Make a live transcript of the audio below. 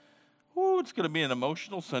it's going to be an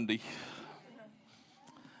emotional Sunday.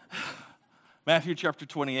 Matthew chapter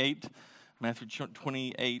 28. Matthew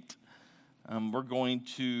 28. We're going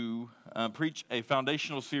to preach a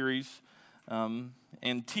foundational series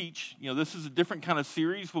and teach. You know, this is a different kind of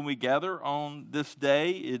series when we gather on this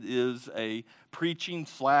day. It is a preaching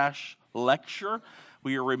 / lecture.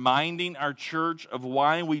 We are reminding our church of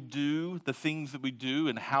why we do the things that we do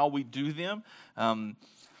and how we do them.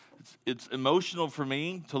 It's emotional for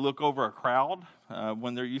me to look over a crowd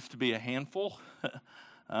when there used to be a handful.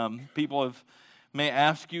 People may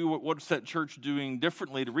ask you, what's that church doing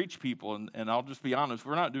differently to reach people? And I'll just be honest,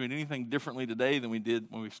 we're not doing anything differently today than we did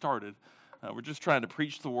when we started. We're just trying to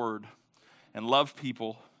preach the word and love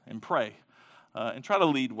people and pray and try to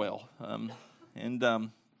lead well.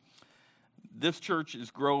 This church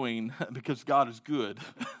is growing because God is good,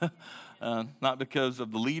 not because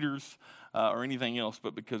of the leaders or anything else,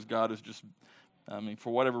 but because God is just,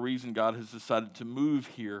 for whatever reason, God has decided to move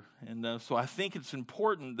here. And so I think it's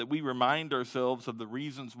important that we remind ourselves of the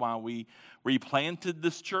reasons why we replanted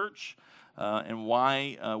this church and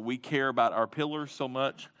why we care about our pillars so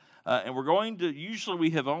much. And we're going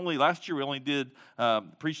to, last year we only did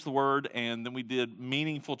preach the word, and then we did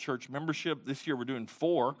meaningful church membership. This year we're doing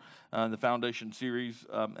 4 in the foundation series.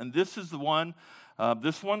 And this is the one,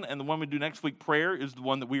 this one and the one we do next week, prayer, is the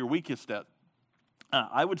one that we are weakest at.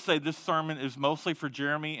 I would say this sermon is mostly for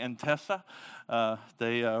Jeremy and Tessa,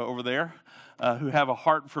 they over there, who have a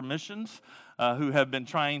heart for missions, who have been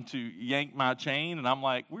trying to yank my chain, and I'm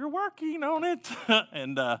like, we're working on it.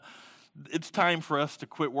 And it's time for us to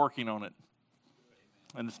quit working on it.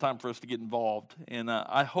 And it's time for us to get involved. And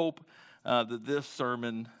I hope that this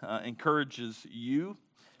sermon encourages you,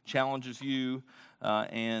 challenges you,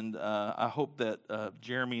 and I hope that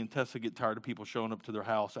Jeremy and Tessa get tired of people showing up to their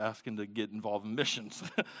house asking to get involved in missions,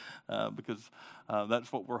 because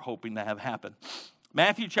that's what we're hoping to have happen.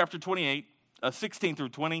 Matthew chapter 28, 16 through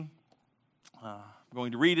 20. I'm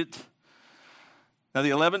going to read it. Now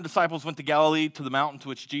the 11 disciples went to Galilee, to the mountain to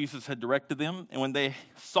which Jesus had directed them. And when they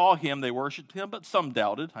saw him, they worshipped him, but some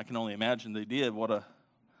doubted. I can only imagine they did. What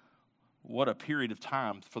a period of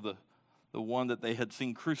time for the one that they had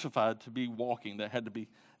seen crucified to be walking. That had to be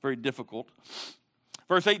very difficult.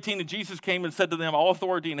 Verse 18, and Jesus came and said to them, all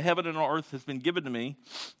authority in heaven and on earth has been given to me.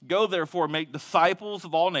 Go therefore, make disciples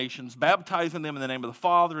of all nations, baptizing them in the name of the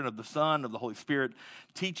Father and of the Son and of the Holy Spirit,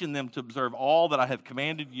 teaching them to observe all that I have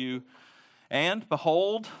commanded you. And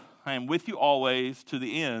behold, I am with you always to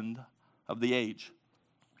the end of the age.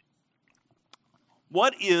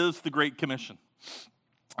 What is the Great Commission?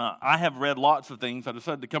 I have read lots of things. I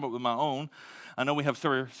decided to come up with my own. I know we have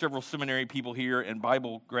several seminary people here and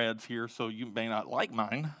Bible grads here, so you may not like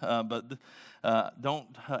mine, but don't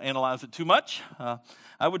analyze it too much.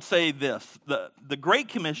 I would say this. The Great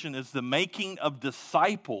Commission is the making of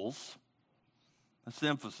disciples. That's the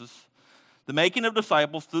emphasis. The making of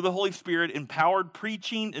disciples through the Holy Spirit, empowered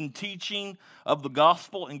preaching and teaching of the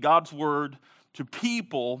gospel and God's word to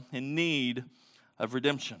people in need of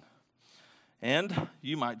redemption. And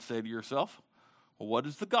you might say to yourself, well, what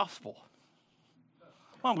is the gospel?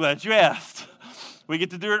 Well, I'm glad you asked. We get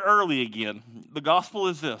to do it early again. The gospel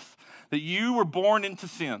is this, that you were born into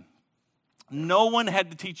sin. No one had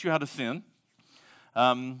to teach you how to sin,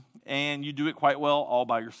 and you do it quite well all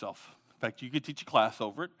by yourself. In fact, you could teach a class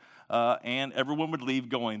over it. And everyone would leave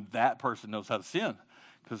going, that person knows how to sin,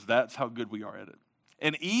 because that's how good we are at it.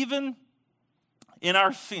 And even in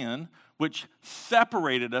our sin, which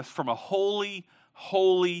separated us from a holy,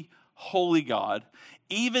 holy, holy God,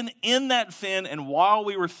 even in that sin and while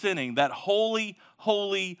we were sinning, that holy,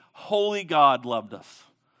 holy, holy God loved us.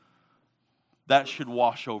 That should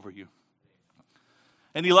wash over you.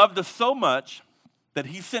 And he loved us so much that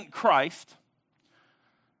he sent Christ,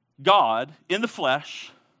 God, in the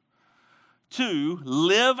flesh, to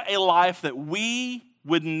live a life that we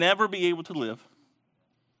would never be able to live,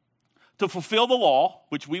 to fulfill the law,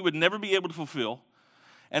 which we would never be able to fulfill,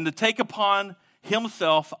 and to take upon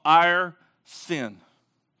himself our sin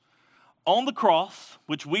on the cross,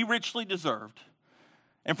 which we richly deserved.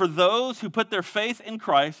 And for those who put their faith in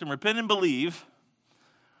Christ and repent and believe,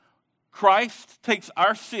 Christ takes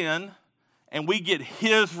our sin and we get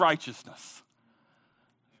his righteousness.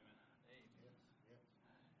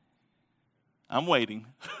 I'm waiting.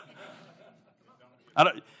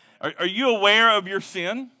 Are you aware of your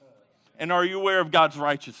sin? And are you aware of God's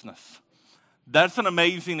righteousness? That's an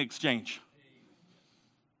amazing exchange.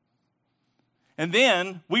 And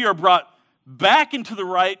then we are brought back into the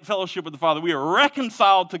right fellowship with the Father. We are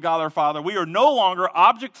reconciled to God our Father. We are no longer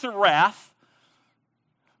objects of wrath,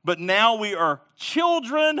 but now we are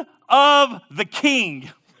children of the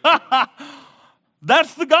King.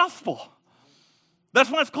 That's the gospel. That's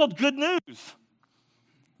why it's called good news.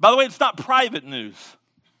 By the way, it's not private news.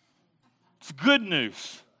 It's good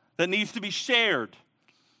news that needs to be shared.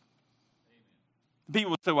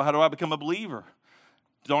 People would say, well, how do I become a believer?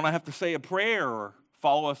 Don't I have to say a prayer or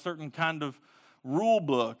follow a certain kind of rule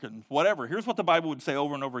book and whatever? Here's what the Bible would say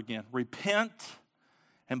over and over again. Repent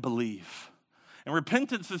and believe. And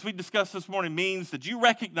repentance, as we discussed this morning, means that you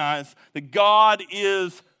recognize that God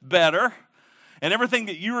is better and everything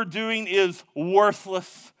that you are doing is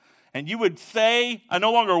worthless. And you would say, I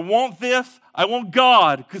no longer want this, I want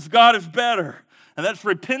God, because God is better. And that's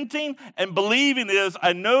repenting, and believing is,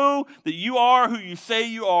 I know that you are who you say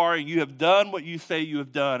you are, and you have done what you say you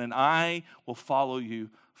have done, and I will follow you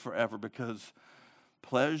forever, because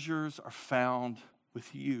pleasures are found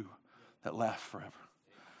with you that last forever.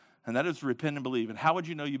 And that is repent and believe. And how would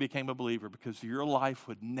you know you became a believer? Because your life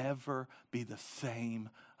would never be the same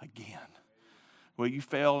again. Will you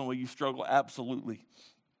fail and will you struggle? Absolutely.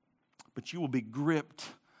 But you will be gripped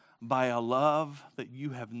by a love that you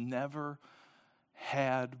have never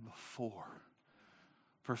had before,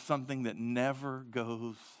 for something that never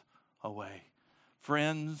goes away.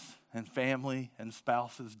 Friends and family and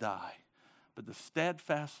spouses die, but the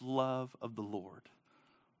steadfast love of the Lord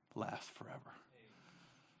lasts forever.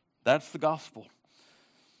 That's the gospel.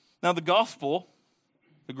 Now, the gospel,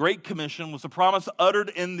 the Great Commission, was a promise uttered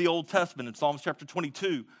in the Old Testament. In Psalms chapter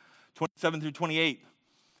 22, 27 through 28,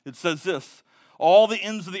 it says this: all the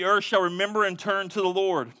ends of the earth shall remember and turn to the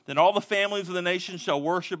Lord, and all the families of the nations shall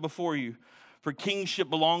worship before you. For kingship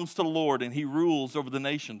belongs to the Lord, and he rules over the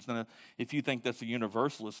nations. Now, if you think that's a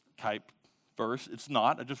universalist type verse, it's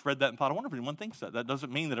not. I just read that and thought, I wonder if anyone thinks that. That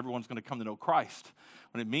doesn't mean that everyone's going to come to know Christ.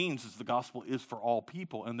 What it means is the gospel is for all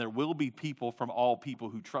people, and there will be people from all people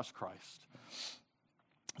who trust Christ.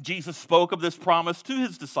 Jesus spoke of this promise to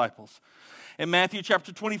his disciples. In Matthew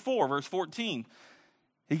chapter 24, verse 14,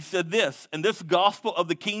 he said this, and this gospel of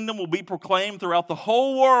the kingdom will be proclaimed throughout the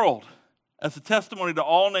whole world as a testimony to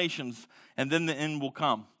all nations, and then the end will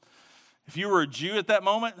come. If you were a Jew at that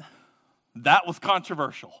moment, that was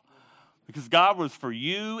controversial, because God was for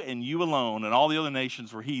you and you alone, and all the other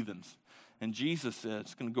nations were heathens. And Jesus said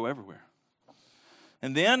it's going to go everywhere.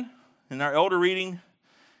 And then, in our elder reading,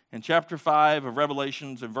 in chapter 5 of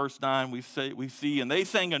Revelations, in verse 9, we see, and they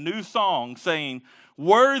sang a new song, saying,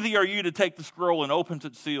 worthy are you to take the scroll and open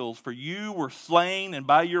its seals, for you were slain, and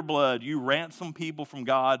by your blood you ransomed people from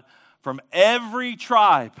God, from every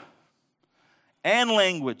tribe and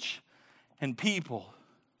language and people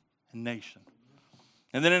and nation.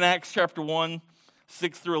 And then in Acts chapter 1,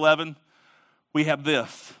 6 through 11, we have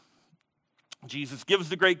this. Jesus gives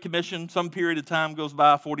the Great Commission. Some period of time goes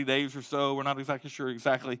by, 40 days or so. We're not exactly sure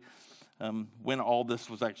when all this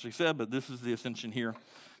was actually said, but this is the ascension here.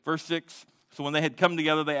 Verse 6, so when they had come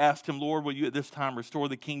together, they asked him, Lord, will you at this time restore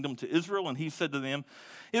the kingdom to Israel? And he said to them,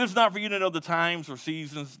 it is not for you to know the times or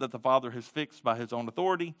seasons that the Father has fixed by his own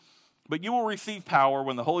authority, but you will receive power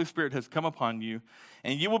when the Holy Spirit has come upon you,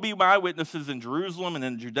 and you will be my witnesses in Jerusalem and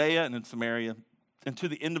in Judea and in Samaria and to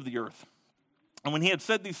the end of the earth. And when he had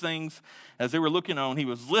said these things, as they were looking on, he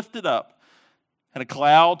was lifted up, and a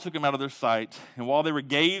cloud took him out of their sight. And while they were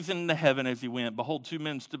gazing into heaven as he went, behold, two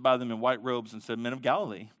men stood by them in white robes and said, Men of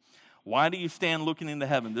Galilee, why do you stand looking into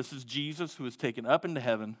heaven? This is Jesus who is taken up into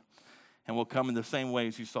heaven and will come in the same way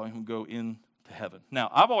as you saw him go into heaven. Now,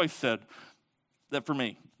 I've always said that for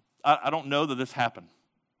me, I don't know that this happened.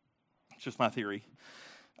 It's just my theory.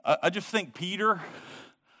 I just think Peter,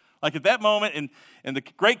 like at that moment in the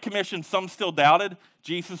Great Commission, some still doubted.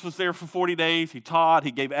 Jesus was there for 40 days. He taught.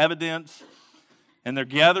 He gave evidence. And they're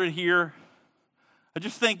gathered here. I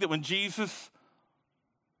just think that when Jesus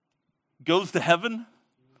goes to heaven,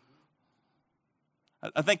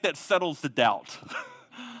 I think that settles the doubt.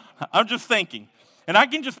 I'm just thinking. And I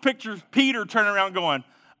can just picture Peter turning around going,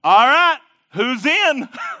 all right, who's in?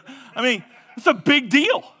 I mean, it's a big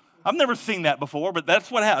deal. I've never seen that before, but that's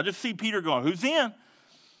what happened. I just see Peter going, who's in?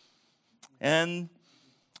 And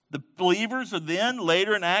the believers are then,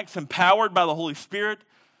 later in Acts, empowered by the Holy Spirit,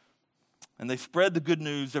 and they spread the good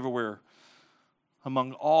news everywhere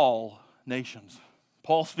among all nations.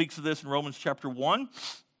 Paul speaks of this in Romans chapter 1,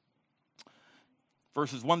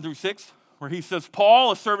 verses 1 through 6, where he says,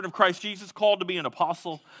 Paul, a servant of Christ Jesus, called to be an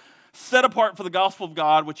apostle, set apart for the gospel of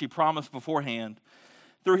God, which he promised beforehand,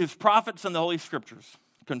 through his prophets and the Holy Scriptures,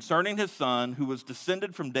 concerning his Son, who was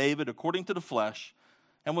descended from David according to the flesh,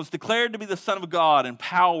 and was declared to be the Son of God in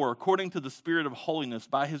power according to the Spirit of holiness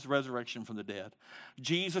by his resurrection from the dead,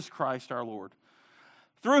 Jesus Christ our Lord,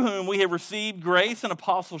 through whom we have received grace and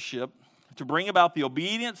apostleship to bring about the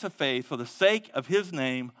obedience of faith for the sake of his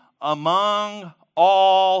name among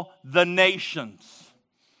all the nations,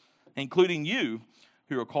 including you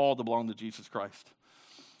who are called to belong to Jesus Christ.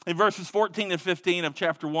 In verses 14 and 15 of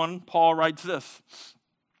chapter 1, Paul writes this: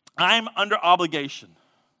 I'm under obligation,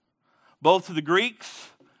 both to the Greeks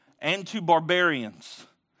and to barbarians,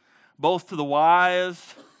 both to the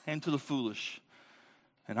wise and to the foolish.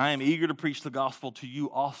 And I am eager to preach the gospel to you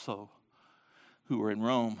also who are in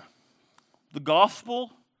Rome. The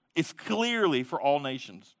gospel is clearly for all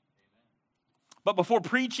nations. But before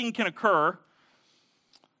preaching can occur,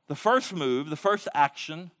 the first move, the first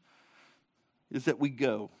action, is that we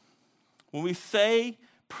go. When we say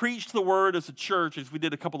preach the word as a church, as we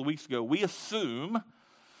did a couple of weeks ago, we assume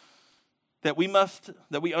that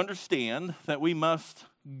we understand that we must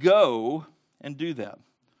go and do that.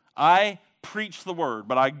 I preach the word,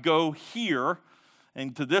 but I go here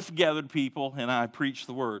and to this gathered people and I preach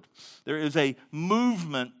the word. There is a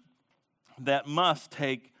movement that must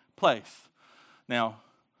take place. Now,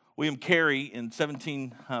 William Carey in late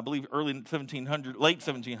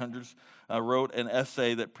 1700s, wrote an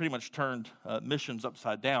essay that pretty much turned missions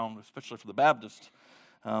upside down, especially for the Baptists,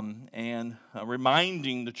 and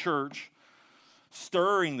reminding the church,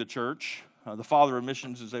 stirring the church, the father of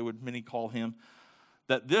missions, as many call him,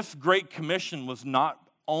 that this Great Commission was not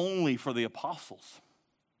only for the apostles.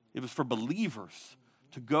 It was for believers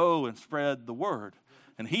to go and spread the word.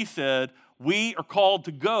 And he said, we are called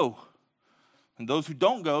to go. And those who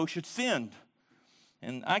don't go should send.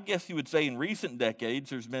 And I guess you would say in recent decades,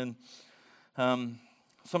 there's been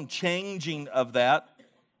some changing of that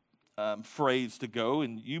phrase to go,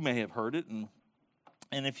 and you may have heard it. And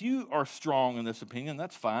if you are strong in this opinion,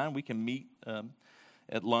 that's fine. We can meet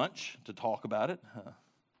at lunch to talk about it.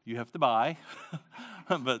 You have to buy,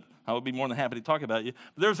 but I would be more than happy to talk about you.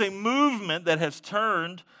 But there's a movement that has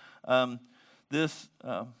turned this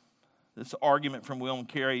argument from William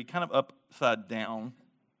Carey kind of upside down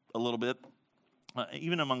a little bit,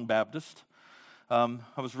 even among Baptists. I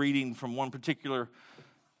was reading from one particular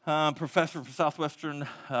professor from Southwestern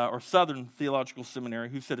or Southern Theological Seminary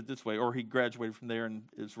who said it this way, or he graduated from there and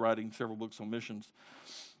is writing several books on missions.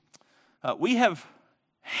 We have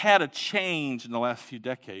had a change in the last few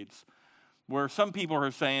decades where some people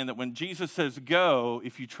are saying that when Jesus says go,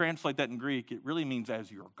 if you translate that in Greek, it really means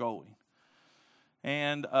as you're going.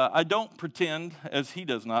 And I don't pretend, as he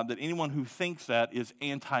does not, that anyone who thinks that is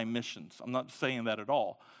anti-missions. I'm not saying that at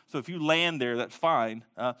all. So if you land there, that's fine.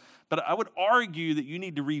 But I would argue that you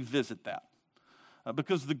need to revisit that.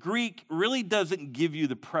 Because the Greek really doesn't give you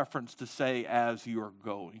the preference to say as you are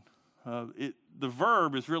going. The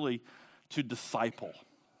verb is really to disciple.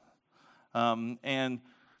 And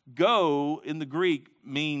go in the Greek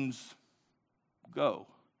means go.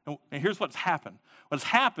 And here's what's happened. What's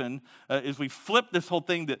happened is we flipped this whole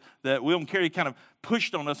thing that William Carey kind of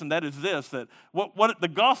pushed on us, and that is this, that what the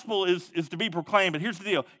gospel is to be proclaimed, but here's the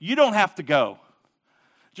deal. You don't have to go.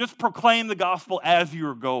 Just proclaim the gospel as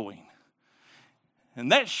you're going.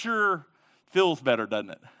 And that sure feels better,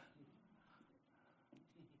 doesn't it?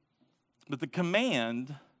 But the command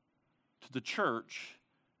to the church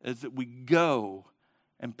is that we go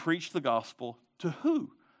and preach the gospel to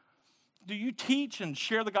who? Do you teach and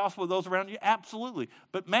share the gospel with those around you? Absolutely.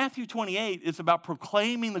 But Matthew 28 is about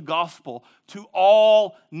proclaiming the gospel to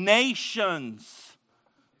all nations.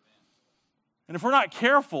 And if we're not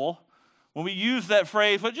careful, when we use that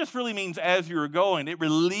phrase, what it just really means as you're going, it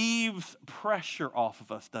relieves pressure off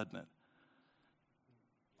of us, doesn't it?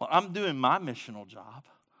 Well, I'm doing my missional job.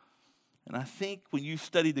 And I think when you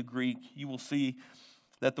study the Greek, you will see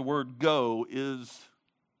that the word go is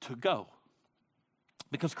to go.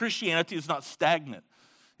 Because Christianity is not stagnant.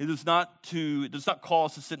 It does not call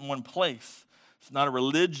us to sit in one place. It's not a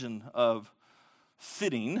religion of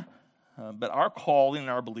sitting, but our calling and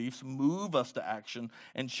our beliefs move us to action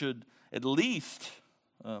and should at least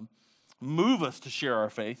move us to share our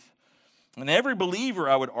faith. And every believer,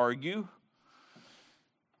 I would argue,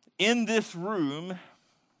 in this room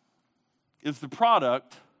is the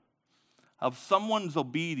product of someone's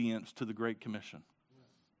obedience to the Great Commission.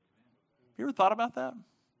 You ever thought about that?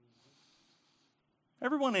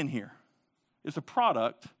 Everyone in here is a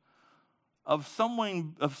product of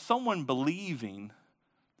someone believing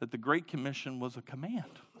that the Great Commission was a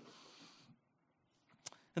command.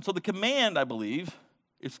 And so the command, I believe,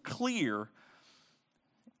 is clear,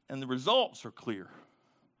 and the results are clear.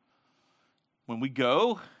 When we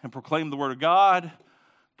go and proclaim the Word of God,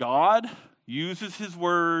 God uses His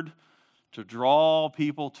Word to draw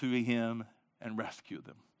people to Him and rescue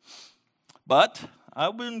them. But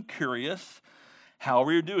I've been curious, how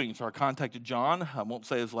we were doing. So I contacted John. I won't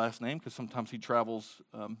say his last name because sometimes he travels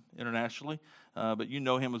internationally, but you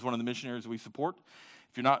know him as one of the missionaries we support.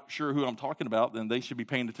 If you're not sure who I'm talking about, then they should be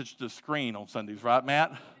paying attention to the screen on Sundays, right,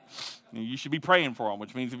 Matt? You should be praying for him,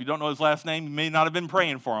 which means if you don't know his last name, you may not have been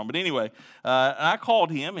praying for him. But anyway, and I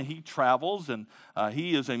called him, and he travels, and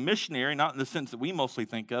he is a missionary, not in the sense that we mostly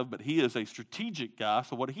think of, but he is a strategic guy.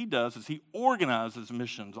 So what he does is he organizes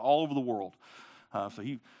missions all over the world. So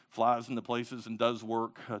he flies into places and does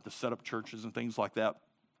work to set up churches and things like that.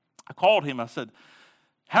 I called him. I said,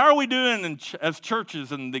 "How are we doing as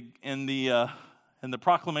churches in the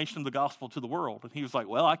proclamation of the gospel to the world?" And he was like,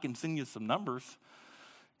 "Well, I can send you some numbers."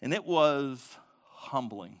 And it was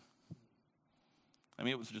humbling. I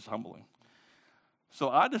mean, it was just humbling. So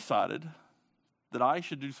I decided that I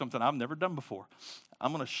should do something I've never done before.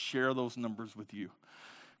 I'm going to share those numbers with you.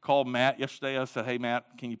 Called Matt yesterday. I said, "Hey,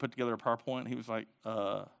 Matt, can you put together a PowerPoint?" He was like,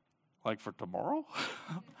 like for tomorrow?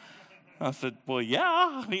 I said, "Well,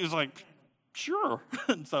 yeah." And he was like, "Sure."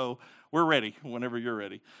 And so we're ready whenever you're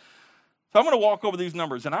ready. So I'm going to walk over these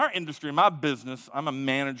numbers. In our industry, in my business, I'm a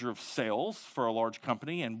manager of sales for a large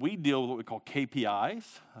company, and we deal with what we call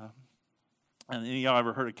KPIs. And any of y'all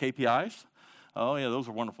ever heard of KPIs? Oh, yeah, those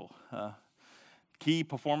are wonderful. Key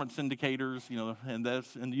performance indicators,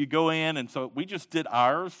 and you go in, and so we just did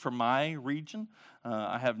ours for my region.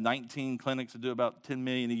 I have 19 clinics that do about $10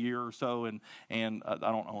 million a year or so, and I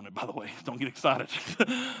don't own it, by the way. Don't get excited.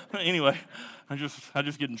 Anyway, I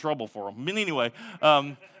just get in trouble for them. But anyway,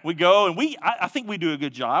 we go, and I think we do a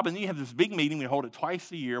good job, and you have this big meeting. We hold it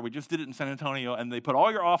twice a year. We just did it in San Antonio, and they put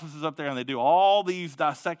all your offices up there, and they do all these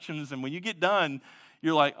dissections, and when you get done,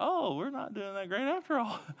 you're like, "Oh, we're not doing that great after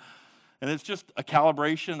all." And it's just a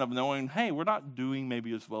calibration of knowing, hey, we're not doing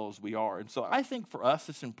maybe as well as we are. And so I think for us,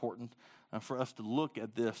 it's important for us to look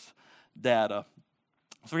at this data.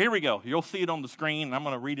 So here we go. You'll see it on the screen, and I'm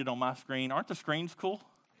going to read it on my screen. Aren't the screens cool?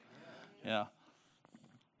 Yeah.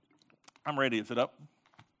 I'm ready. Is it up?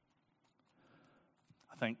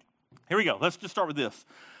 I think. Here we go. Let's just start with this.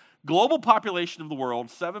 Global population of the world,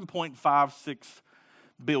 7.56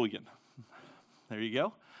 billion. There you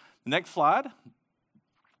go. Next slide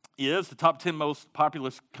is the top 10 most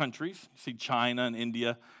populous countries. You see China and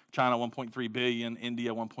India. China, 1.3 billion.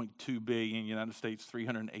 India, 1.2 billion. United States,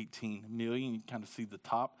 318 million. You kind of see the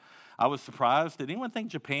top. I was surprised. Did anyone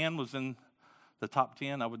think Japan was in the top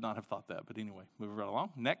 10? I would not have thought that. But anyway, moving right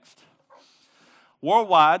along. Next.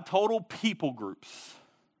 Worldwide, total people groups.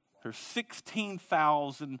 There's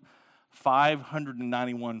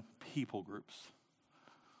 16,591 people groups.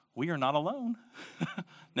 We are not alone.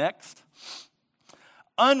 Next.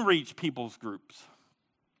 Unreached peoples groups.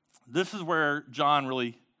 This is where John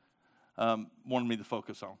really wanted me to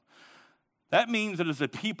focus on. That means that as a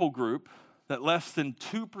people group that less than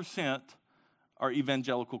 2% are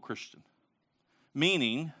evangelical Christian,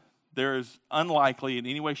 meaning there is unlikely in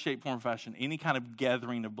any way, shape, form, or fashion any kind of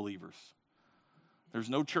gathering of believers. There's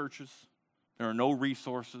no churches. There are no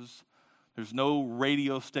resources. There's no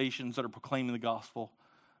radio stations that are proclaiming the gospel.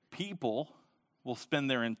 People will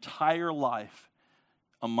spend their entire life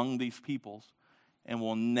among these peoples and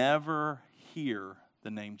will never hear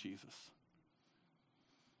the name Jesus.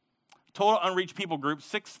 Total unreached people group,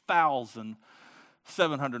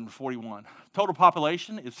 6,741. Total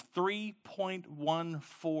population is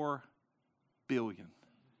 3.14 billion.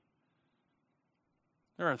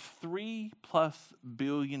 There are 3+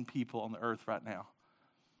 billion people on the earth right now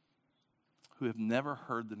who have never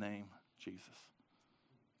heard the name Jesus.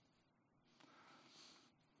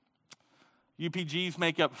 UPGs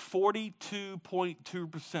make up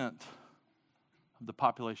 42.2% of the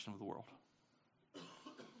population of the world.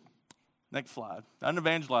 Next slide.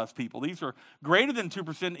 Unevangelized people. These are greater than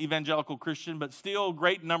 2% evangelical Christian, but still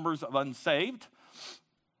great numbers of unsaved.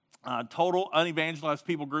 Total unevangelized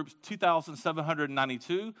people groups,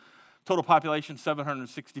 2,792. Total population,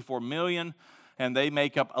 764 million. And they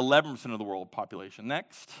make up 11% of the world population.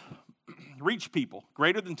 Next. Reach people,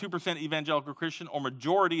 greater than 2% evangelical Christian or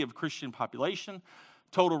majority of Christian population.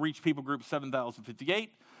 Total reach people group,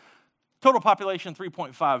 7,058. Total population,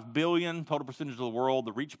 3.5 billion. Total percentage of the world.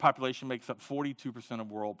 The reach population makes up 42%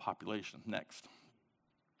 of world population. Next.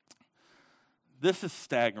 This is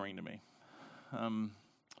staggering to me.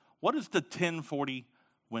 What is the 1040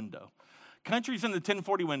 window? Countries in the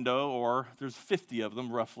 1040 window, or there's 50 of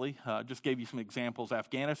them roughly. Just gave you some examples.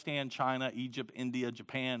 Afghanistan, China, Egypt, India,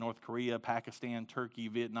 Japan, North Korea, Pakistan, Turkey,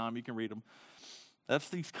 Vietnam. You can read them. That's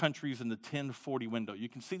these countries in the 1040 window. You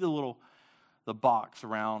can see the box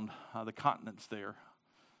around the continents there.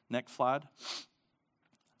 Next slide.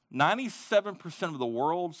 97% of the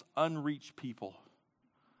world's unreached people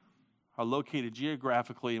are located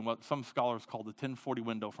geographically in what some scholars call the 1040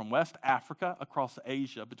 window, from West Africa across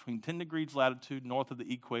Asia between 10 degrees latitude north of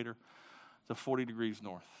the equator to 40 degrees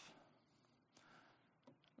north.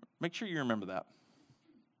 Make sure you remember that.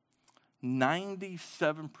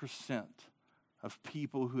 97% of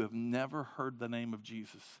people who have never heard the name of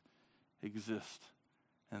Jesus exist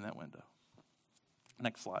in that window.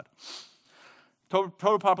 Next slide.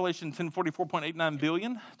 Total population in 1040, 4.89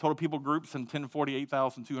 billion. Total people groups in 1040,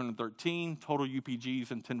 8,213. Total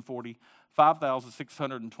UPGs in 1040,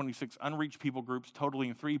 5,626 unreached people groups,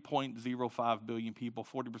 totaling 3.05 billion people,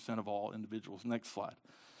 40% of all individuals. Next slide.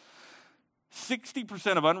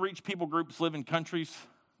 60% of unreached people groups live in countries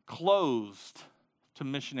closed to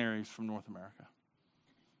missionaries from North America.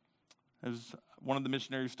 As one of the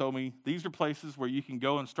missionaries told me, these are places where you can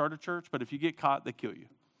go and start a church, but if you get caught, they kill you.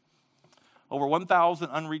 Over 1,000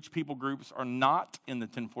 unreached people groups are not in the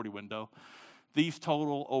 1040 window. These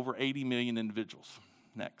total over 80 million individuals.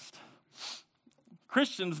 Next.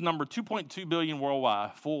 Christians number 2.2 billion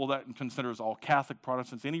worldwide. Full that considers all Catholic,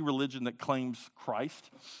 Protestants, any religion that claims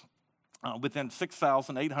Christ. Within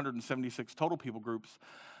 6,876 total people groups,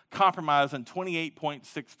 comprising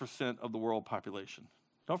 28.6% of the world population.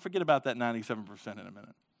 Don't forget about that 97% in a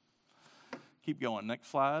minute. Keep going.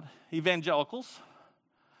 Next slide. Evangelicals.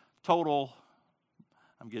 Total,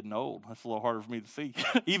 I'm getting old. That's a little harder for me to see.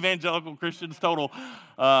 Evangelical Christians total,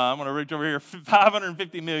 I'm going to reach over here,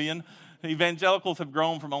 550 million. Evangelicals have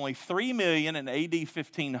grown from only 3 million in AD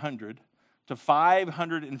 1500 to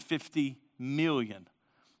 550 million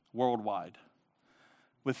worldwide,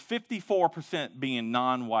 with 54% being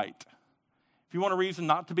non-white. If you want a reason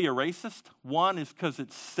not to be a racist, one is because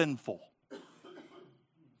it's sinful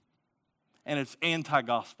and it's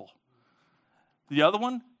anti-gospel. The other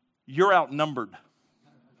one, you're outnumbered.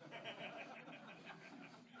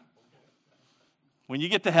 When you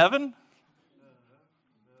get to heaven,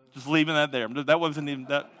 just leaving that there. That wasn't even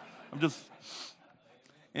that.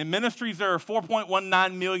 In ministries, there are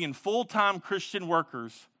 4.19 million full-time Christian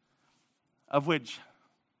workers, of which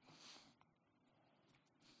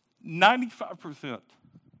 95%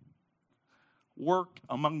 work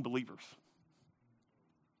among believers.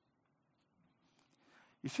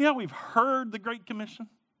 You see how we've heard the Great Commission?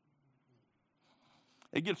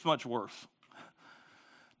 It gets much worse.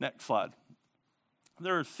 Next slide.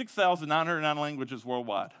 There are 6,909 languages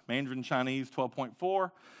worldwide. Mandarin Chinese,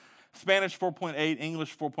 12.4. Spanish, 4.8.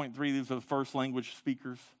 English, 4.3. These are the first language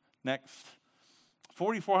speakers. Next.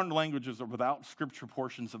 4,400 languages are without scripture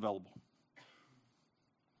portions available.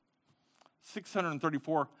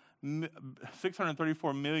 634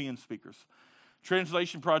 million speakers.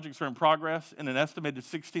 Translation projects are in progress in an estimated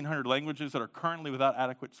 1,600 languages that are currently without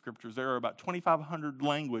adequate scriptures. There are about 2,500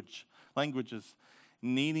 languages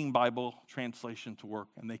needing Bible translation to work,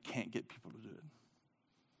 and they can't get people to do it.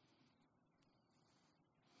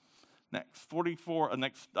 Next,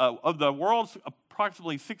 of the world's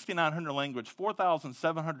approximately 6,900 languages,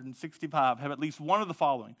 4,765 have at least one of the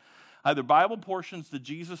following: either Bible portions, the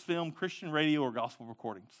Jesus film, Christian radio, or gospel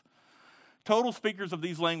recordings. Total speakers of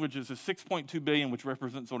these languages is 6.2 billion, which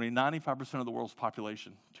represents only 95% of the world's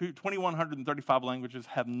population. 2,135 languages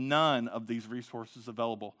have none of these resources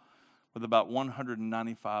available, with about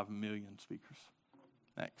 195 million speakers.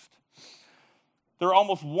 Next. There are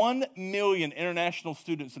almost 1 million international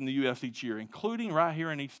students in the U.S. each year, including right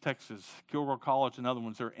here in East Texas, Kilgore College and other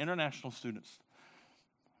ones. There are international students.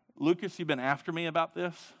 Lucas, you've been after me about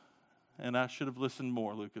this, and I should have listened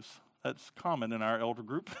more, Lucas. That's common in our elder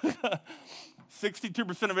group.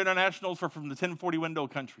 62% of internationals are from the 1040 window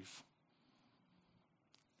countries,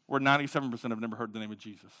 where 97% have never heard the name of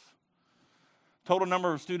Jesus. Total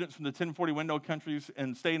number of students from the 1040 window countries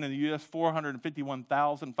and staying in the U.S.,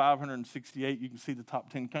 451,568. You can see the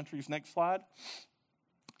top 10 countries. Next slide.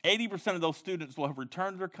 80% of those students will have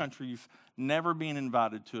returned to their countries, never being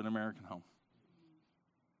invited to an American home.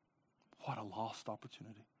 What a lost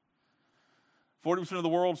opportunity. 40% of the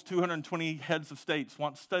world's 220 heads of states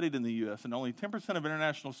once studied in the U.S., and only 10% of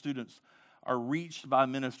international students are reached by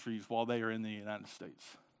ministries while they are in the United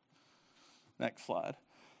States. Next slide.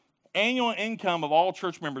 Annual income of all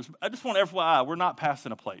church members. I just want FYI, we're not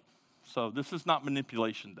passing a plate. So this is not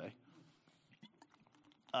manipulation day.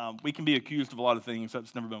 We can be accused of a lot of things.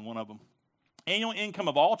 That's never been one of them. Annual income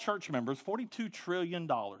of all church members, $42 trillion.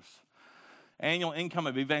 Annual income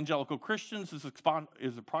of evangelical Christians is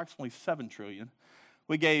approximately $7 trillion.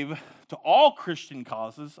 We gave to all Christian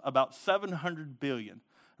causes about $700 billion.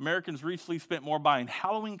 Americans recently spent more buying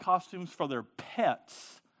Halloween costumes for their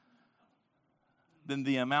pets than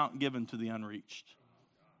the amount given to the unreached.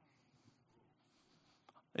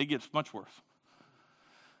 It gets much worse.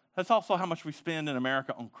 That's also how much we spend in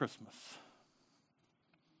America on Christmas.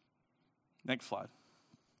 Next slide.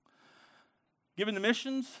 Given to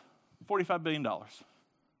missions, $45 billion.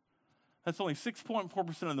 That's only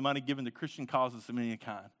 6.4% of the money given to Christian causes of any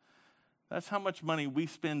kind. That's how much money we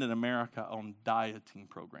spend in America on dieting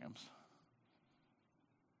programs.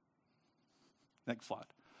 Next slide.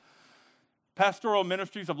 Pastoral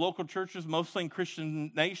ministries of local churches, mostly in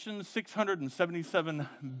Christian nations, $677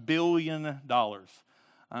 billion.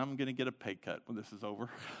 I'm going to get a pay cut when this is over.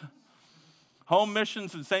 Home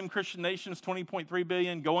missions in same Christian nations, $20.3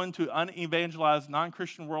 billion. Going to unevangelized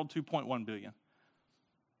non-Christian world, $2.1 billion.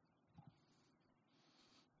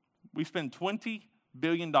 We spend $20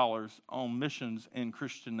 billion on missions in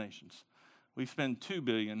Christian nations. We spend $2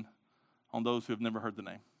 billion on those who have never heard the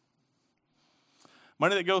name.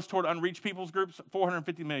 Money that goes toward unreached people's groups,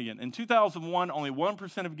 $450 million. In 2001, only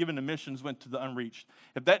 1% of given to missions went to the unreached.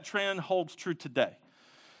 If that trend holds true today,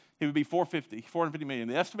 it would be $450 million.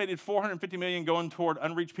 The estimated $450 million going toward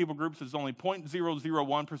unreached people groups is only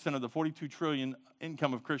 0.001% of the $42 trillion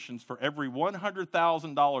income of Christians. For every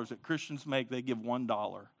 $100,000 that Christians make, they give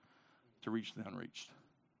 $1 to reach the unreached.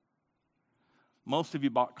 Most of you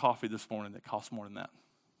bought coffee this morning that costs more than that.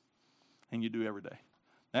 And you do every day.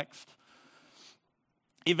 Next.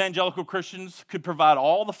 Evangelical Christians could provide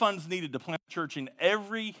all the funds needed to plant a church in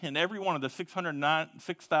every one of the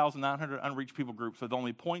 6,900 unreached people groups with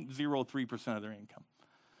only 0.03% of their income.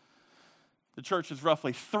 The church is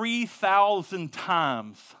roughly 3,000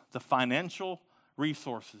 times the financial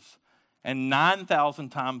resources and 9,000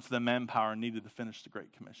 times the manpower needed to finish the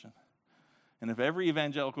Great Commission. And if every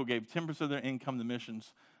evangelical gave 10% of their income to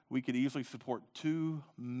missions, we could easily support 2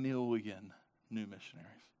 million new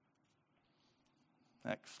missionaries.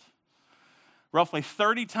 Next. Roughly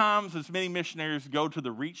 30 times as many missionaries go to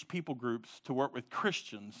the reached people groups to work with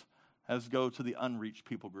Christians as go to the unreached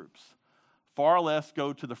people groups. Far less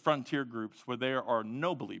go to the frontier groups where there are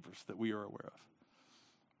no believers that we are aware of.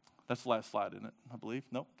 That's the last slide, isn't it? I believe.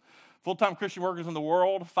 Nope. Full-time Christian workers in the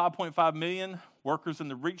world, 5.5 million. Workers in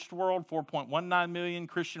the reached world, 4.19 million.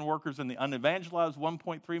 Christian workers in the unevangelized,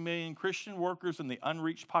 1.3 million. Christian workers in the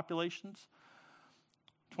unreached populations,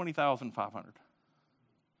 20,500.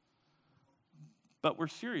 But we're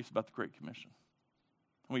serious about the Great Commission.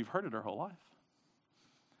 And we've heard it our whole life.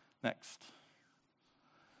 Next. Is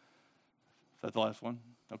that the last one?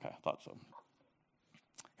 Okay, I thought so.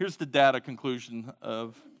 Here's the data conclusion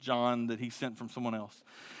of John that he sent from someone else.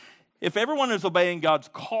 If everyone is obeying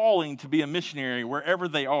God's calling to be a missionary wherever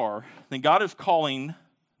they are, then God is calling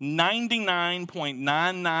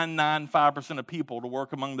 99.9995% of people to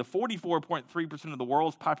work among the 44.3% of the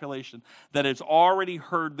world's population that has already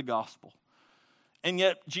heard the gospel. And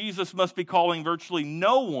yet Jesus must be calling virtually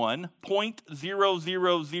no one,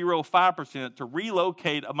 0.0005%, to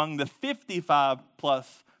relocate among the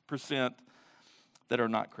 55+% that are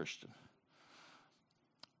not Christian.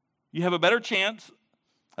 You have a better chance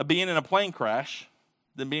of being in a plane crash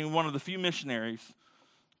than being one of the few missionaries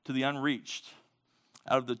to the unreached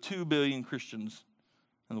out of the 2 billion Christians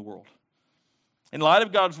in the world. In light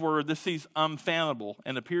of God's word, this seems unfathomable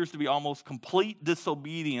and appears to be almost complete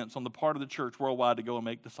disobedience on the part of the church worldwide to go and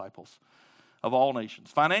make disciples of all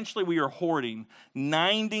nations. Financially, we are hoarding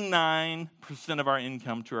 99% of our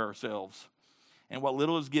income to ourselves. And what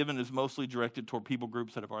little is given is mostly directed toward people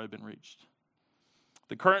groups that have already been reached.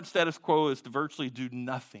 The current status quo is to virtually do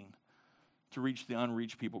nothing to reach the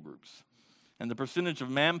unreached people groups. And the percentage of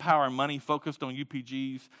manpower and money focused on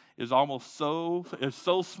UPGs is so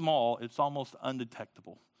small, it's almost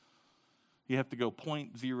undetectable. You have to go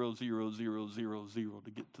 0.00000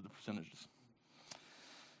 to get to the percentages.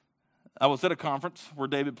 I was at a conference where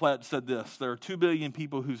David Platt said this: there are 2 billion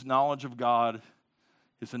people whose knowledge of God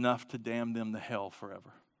is enough to damn them to hell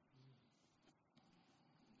forever.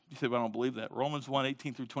 You say, well, I don't believe that. Romans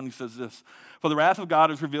 1:18-20 says this: for the wrath of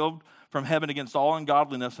God is revealed from heaven against all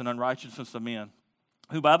ungodliness and unrighteousness of men,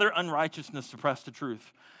 who by their unrighteousness suppress the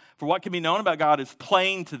truth. For what can be known about God is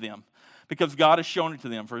plain to them, because God has shown it to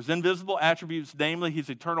them. For his invisible attributes, namely his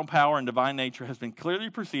eternal power and divine nature, has been clearly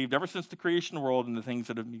perceived ever since the creation of the world and the things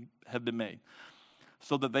that have been made,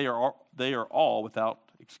 so that they are all without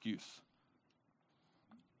excuse.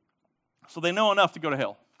 So they know enough to go to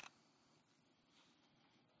hell.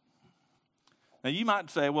 Now you might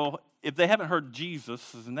say, well, if they haven't heard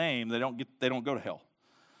Jesus' name, they don't go to hell.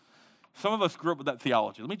 Some of us grew up with that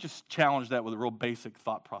theology. Let me just challenge that with a real basic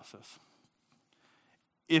thought process.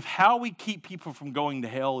 If how we keep people from going to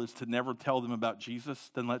hell is to never tell them about Jesus,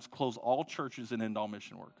 then let's close all churches and end all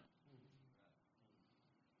mission work.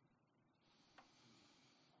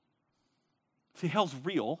 See, hell's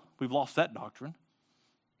real. We've lost that doctrine.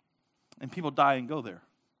 And people die and go there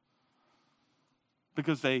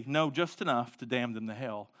because they know just enough to damn them to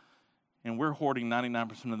hell. And we're hoarding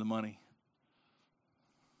 99% of the money.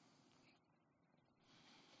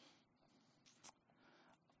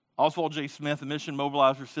 Oswald J. Smith, a mission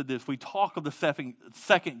mobilizer, said this: we talk of the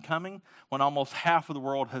second coming when almost half of the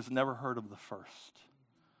world has never heard of the first.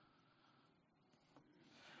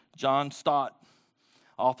 John Stott,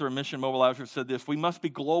 author of Mission Mobilizer, said this: we must be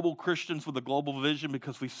global Christians with a global vision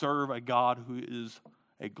because we serve a God who is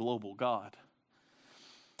a global God.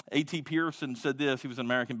 A.T. Pearson said this. He was an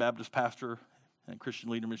American Baptist pastor and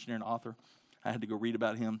Christian leader, missionary, and author. I had to go read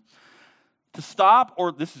about him. This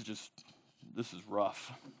is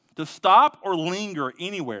rough. To stop or linger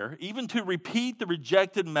anywhere, even to repeat the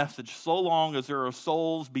rejected message so long as there are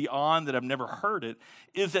souls beyond that have never heard it,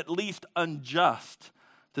 is at least unjust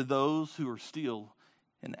to those who are still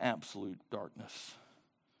in absolute darkness.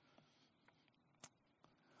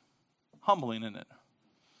 Humbling, isn't it?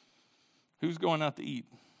 Who's going out to eat?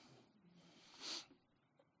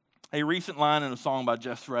 A recent line in a song by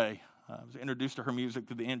Jess Ray. I was introduced to her music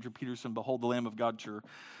through the Andrew Peterson Behold the Lamb of God tour.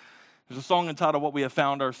 There's a song entitled What We Have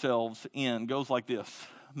Found Ourselves In. It goes like this: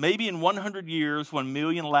 maybe in 100 years, 1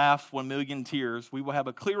 million laughs, 1 million tears, we will have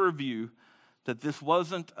a clearer view that this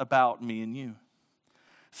wasn't about me and you.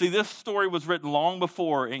 See, this story was written long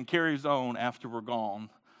before and carries on after we're gone.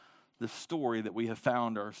 The story that we have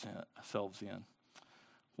found ourselves in.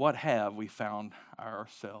 What have we found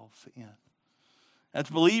ourselves in? As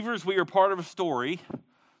believers, we are part of a story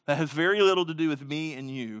that has very little to do with me and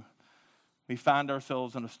you. We find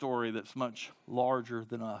ourselves in a story that's much larger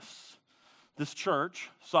than us. This church,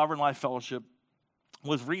 Sovereign Life Fellowship,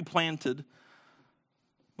 was replanted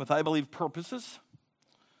with, I believe, purposes.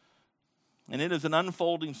 And it is an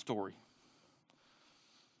unfolding story.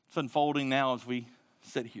 It's unfolding now as we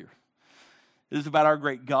sit here. It is about our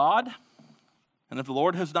great God. And if the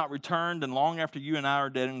Lord has not returned, and long after you and I are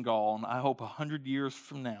dead and gone, I hope 100 years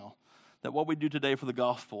from now, that what we do today for the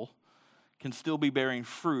gospel can still be bearing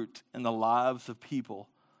fruit in the lives of people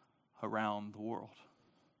around the world.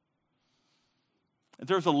 If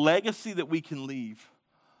there's a legacy that we can leave,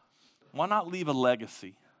 why not leave a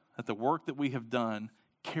legacy that the work that we have done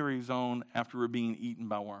carries on after we're being eaten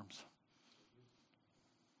by worms?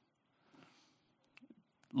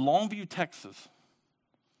 Longview, Texas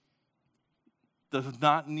does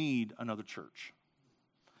not need another church.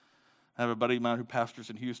 I have a buddy of mine who pastors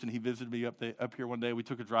in Houston. He visited me up here one day. We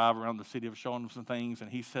took a drive around the city, showing him some things,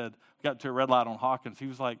 and he said, we got to a red light on Hawkins. He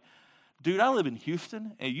was like, dude, I live in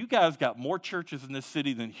Houston, and you guys got more churches in this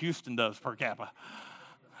city than Houston does per capita.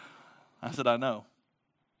 I said, I know.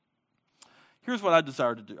 Here's what I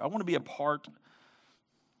desire to do. I want to be a part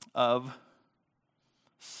of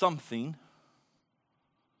something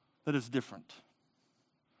that is different.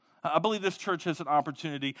 I believe this church has an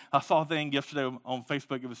opportunity. I saw a thing yesterday on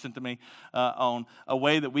Facebook. It was sent to me on a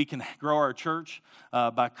way that we can grow our church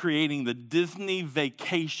by creating the Disney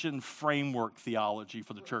Vacation Framework theology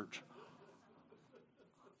for the church.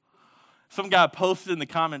 Some guy posted in the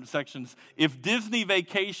comment sections, if Disney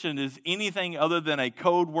Vacation is anything other than a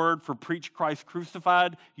code word for preach Christ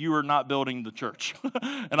crucified, you are not building the church.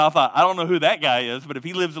 And I thought, I don't know who that guy is, but if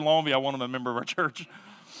he lives in Longview, I want him a member of our church.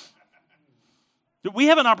 We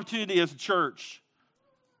have an opportunity as a church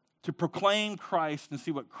to proclaim Christ and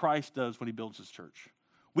see what Christ does when he builds his church.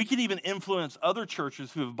 We can even influence other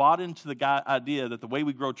churches who have bought into the idea that the way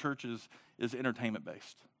we grow churches is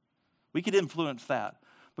entertainment-based. We could influence that.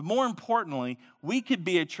 But more importantly, we could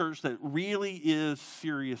be a church that really is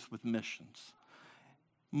serious with missions.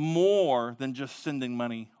 More than just sending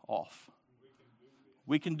money off.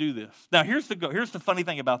 We can do this. Now, here's the funny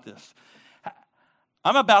thing about this.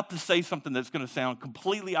 I'm about to say something that's going to sound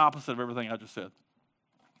completely opposite of everything I just said.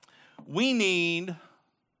 We need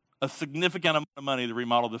a significant amount of money to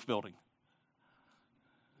remodel this building.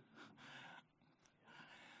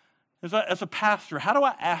 As a pastor, how do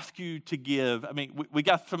I ask you to give? I mean,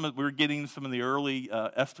 we're getting some of the early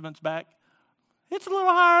estimates back. It's a little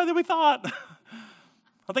higher than we thought.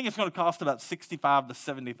 I think it's going to cost about $65,000 to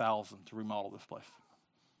 $70,000 to remodel this place.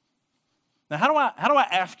 Now, how do I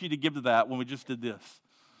ask you to give to that when we just did this?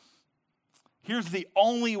 Here's the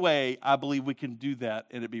only way I believe we can do that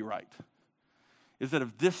and it be right. Is that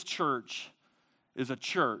if this church is a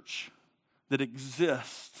church that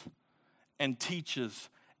exists and teaches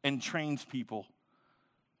and trains people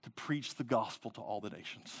to preach the gospel to all the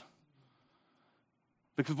nations.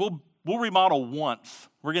 Because we'll remodel once.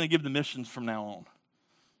 We're going to give the missions from now on.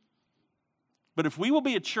 But if we will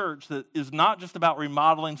be a church that is not just about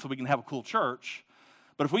remodeling so we can have a cool church,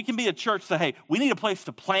 But if we can be a church that, hey, we need a place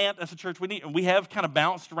to plant as a church. We have kind of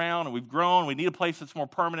bounced around and we've grown. We need a place that's more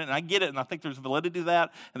permanent. And I get it, and I think there's validity to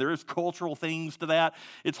that, and there is cultural things to that.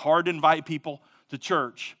 It's hard to invite people to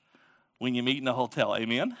church when you meet in a hotel.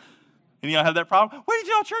 Amen? And you don't have that problem? Where did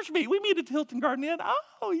y'all church meet? We meet at the Hilton Garden Inn.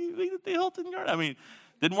 Oh, you meet at the Hilton Garden? I mean,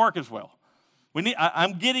 didn't work as well.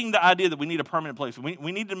 I'm getting the idea that we need a permanent place.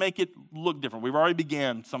 We need to make it look different. We've already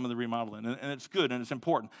began some of the remodeling, and it's good and it's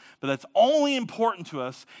important. But that's only important to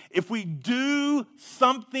us if we do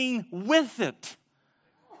something with it.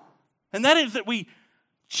 And that is that we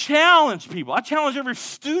challenge people. I challenge every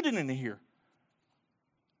student in here.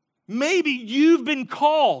 Maybe you've been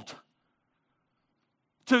called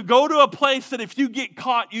to go to a place that if you get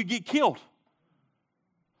caught, you get killed.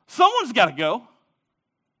 Someone's got to go.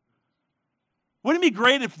 Wouldn't it be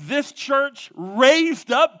great if this church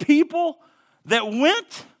raised up people that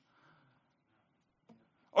went?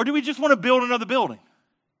 Or do we just want to build another building?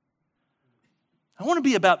 I want to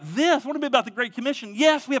be about this. I want to be about the Great Commission.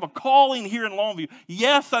 Yes, we have a calling here in Longview.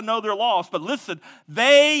 Yes, I know they're lost, but listen,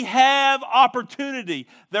 they have opportunity.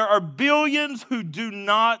 There are billions who do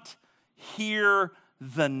not hear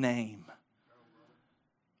the name.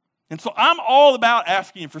 And so I'm all about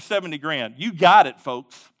asking you for 70 grand. You got it,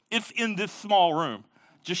 folks. It's in this small room.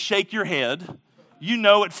 Just shake your head. You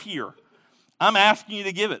know it's here. I'm asking you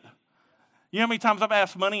to give it. You know how many times I've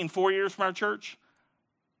asked money in 4 years from our church?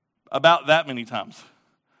 About that many times.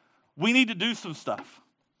 We need to do some stuff.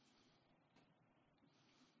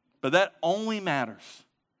 But that only matters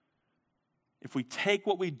if we take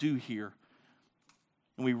what we do here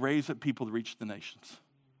and we raise up people to reach the nations.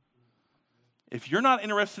 If you're not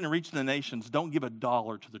interested in reaching the nations, don't give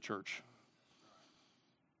 $1 to the church.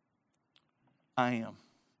 I am.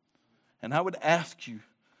 And I would ask you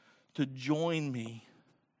to join me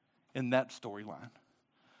in that storyline.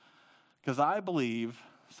 Because I believe,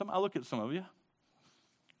 I look at some of you,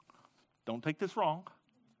 don't take this wrong,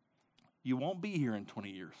 you won't be here in 20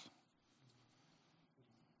 years.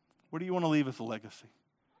 What do you want to leave as a legacy?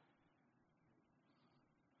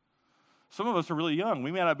 Some of us are really young.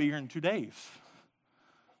 We may not be here in 2 days.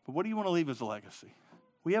 But what do you want to leave as a legacy?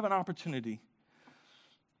 We have an opportunity.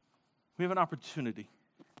 We have an opportunity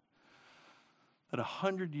that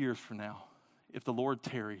 100 years from now, if the Lord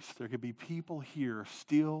tarries, there could be people here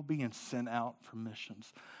still being sent out for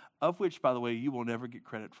missions, of which, by the way, you will never get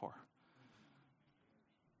credit for.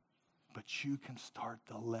 But you can start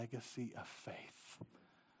the legacy of faith.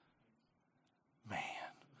 Man,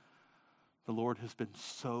 the Lord has been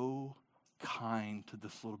so kind to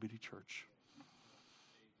this little bitty church.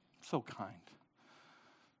 So kind.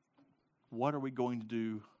 What are we going to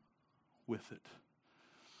do with it?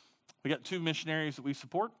 We got 2 missionaries that we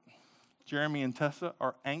support. Jeremy and Tessa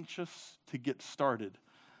are anxious to get started.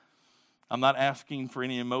 I'm not asking for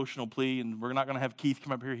any emotional plea, and we're not going to have Keith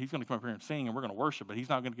come up here. He's going to come up here and sing, and we're going to worship, but he's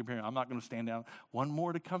not going to come here. I'm not going to stand down. One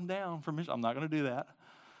more to come down from mission. I'm not going to do that.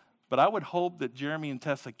 But I would hope that Jeremy and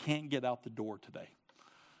Tessa can't get out the door today.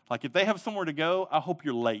 Like if they have somewhere to go, I hope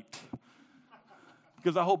you're late.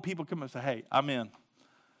 Because I hope people come and say, hey, I'm in.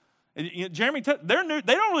 And you know, Jeremy, they're new.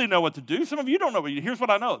 They don't really know what to do. Some of you don't know. Here's what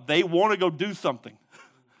I know. They want to go do something.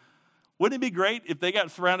 Wouldn't it be great if they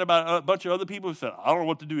got surrounded by a bunch of other people who said, I don't know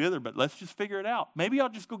what to do either, but let's just figure it out. Maybe I'll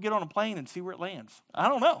just go get on a plane and see where it lands. I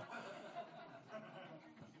don't know.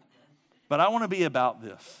 But I want to be about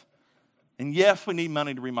this. And yes, we need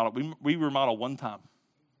money to remodel. We remodel one time.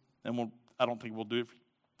 And I don't think we'll do it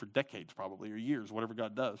for decades probably, or years, whatever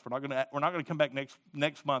God does. We're not going to come back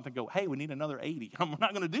next month and go, hey, we need another 80. We're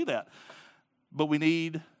not going to do that. But we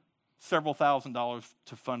need several $1,000s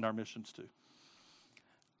to fund our missions too.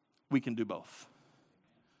 We can do both.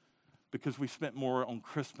 Because we spent more on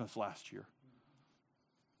Christmas last year.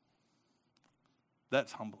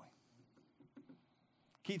 That's humbling.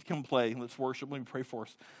 Keith, come play. Let's worship. Let me pray for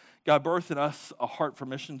us. God, birth in us a heart for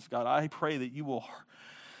missions. God, I pray that you will,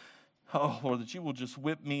 oh Lord, that you will just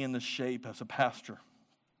whip me into shape as a pastor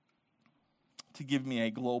to give me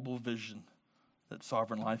a global vision that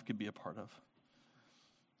Sovereign Life could be a part of.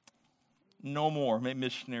 No more may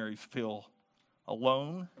missionaries feel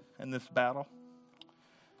alone in this battle.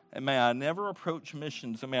 And may I never approach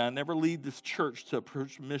missions, and may I never lead this church to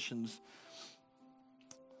approach missions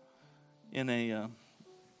in a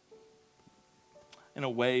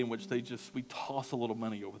way in which we toss a little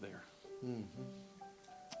money over there. Mm-hmm.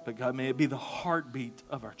 But God, may it be the heartbeat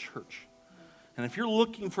of our church. And if you're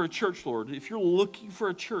looking for a church, Lord, if you're looking for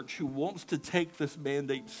a church who wants to take this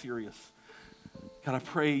mandate serious, God, I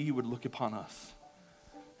pray you would look upon us.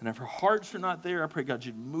 And if our hearts are not there, I pray, God,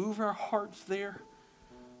 you'd move our hearts there.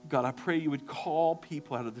 God, I pray you would call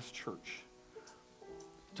people out of this church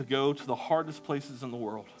to go to the hardest places in the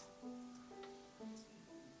world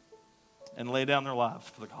and lay down their lives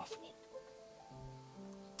for the gospel.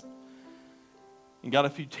 And God,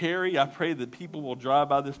 if you tarry, I pray that people will drive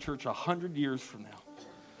by this church 100 years from now,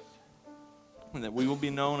 and that we will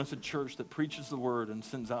be known as a church that preaches the word and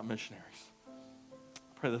sends out missionaries.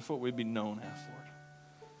 I pray that's what we'd be known as, Lord.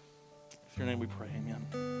 In your name we pray, amen.